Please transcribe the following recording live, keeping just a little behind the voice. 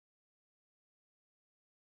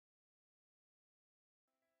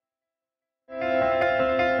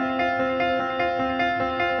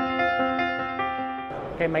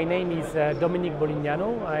Okay, my name is Dominique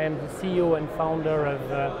Bolignano. I am the CEO and founder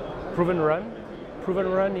of Prove&Run.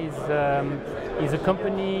 Prove&Run is a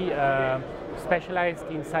company specialized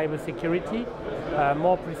in cybersecurity.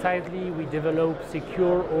 More precisely, we develop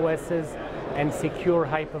secure OSs and secure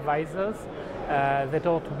hypervisors that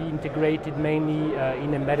are to be integrated mainly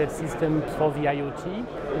in embedded systems for the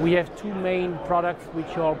IoT. We have two main products,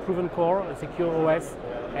 which are ProvenCore, a secure OS,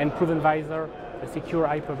 and ProvenVisor, a secure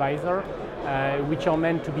hypervisor, which are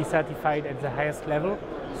meant to be certified at the highest level.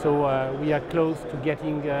 So we are close to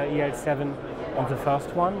getting EL7 on the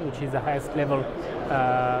first one, which is the highest level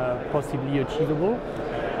possibly achievable.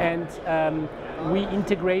 And we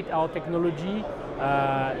integrate our technology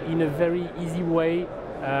in a very easy way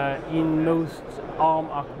in most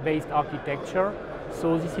ARM-based architecture.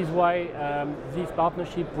 So this is why this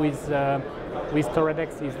partnership with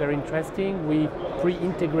Toradex is very interesting. We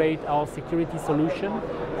pre-integrate our security solution,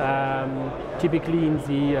 typically in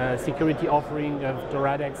the security offering of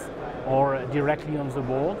Toradex or directly on the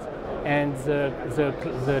board. And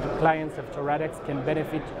the clients of Toradex can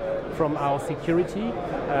benefit from our security.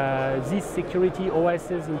 These security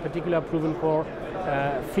OSs, in particular ProvenCore,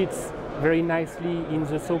 fits very nicely in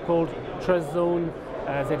the so-called trust zone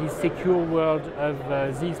that is secure world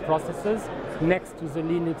of these processes, next to the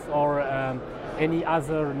Linux or any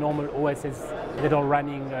other normal OSs that are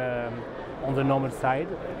running on the normal side.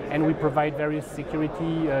 And we provide various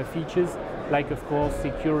security features, like of course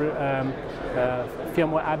secure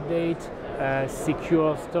firmware update,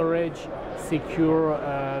 secure storage, secure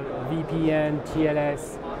VPN,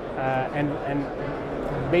 TLS, and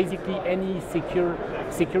basically any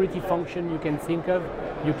security function you can think of,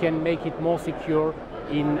 you can make it more secure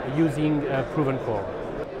in using ProvenCore.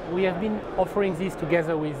 We have been offering this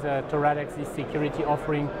together with Toradex, this security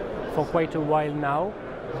offering, for quite a while now.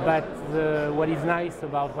 But what is nice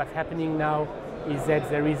about what's happening now is that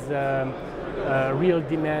there is a real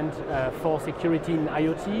demand for security in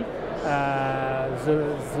IoT.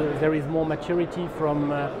 There is more maturity from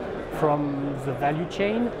the value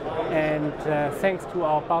chain, and thanks to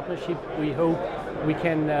our partnership, we hope we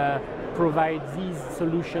can provide these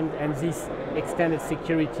solutions and this extended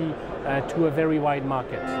security to a very wide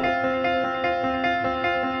market.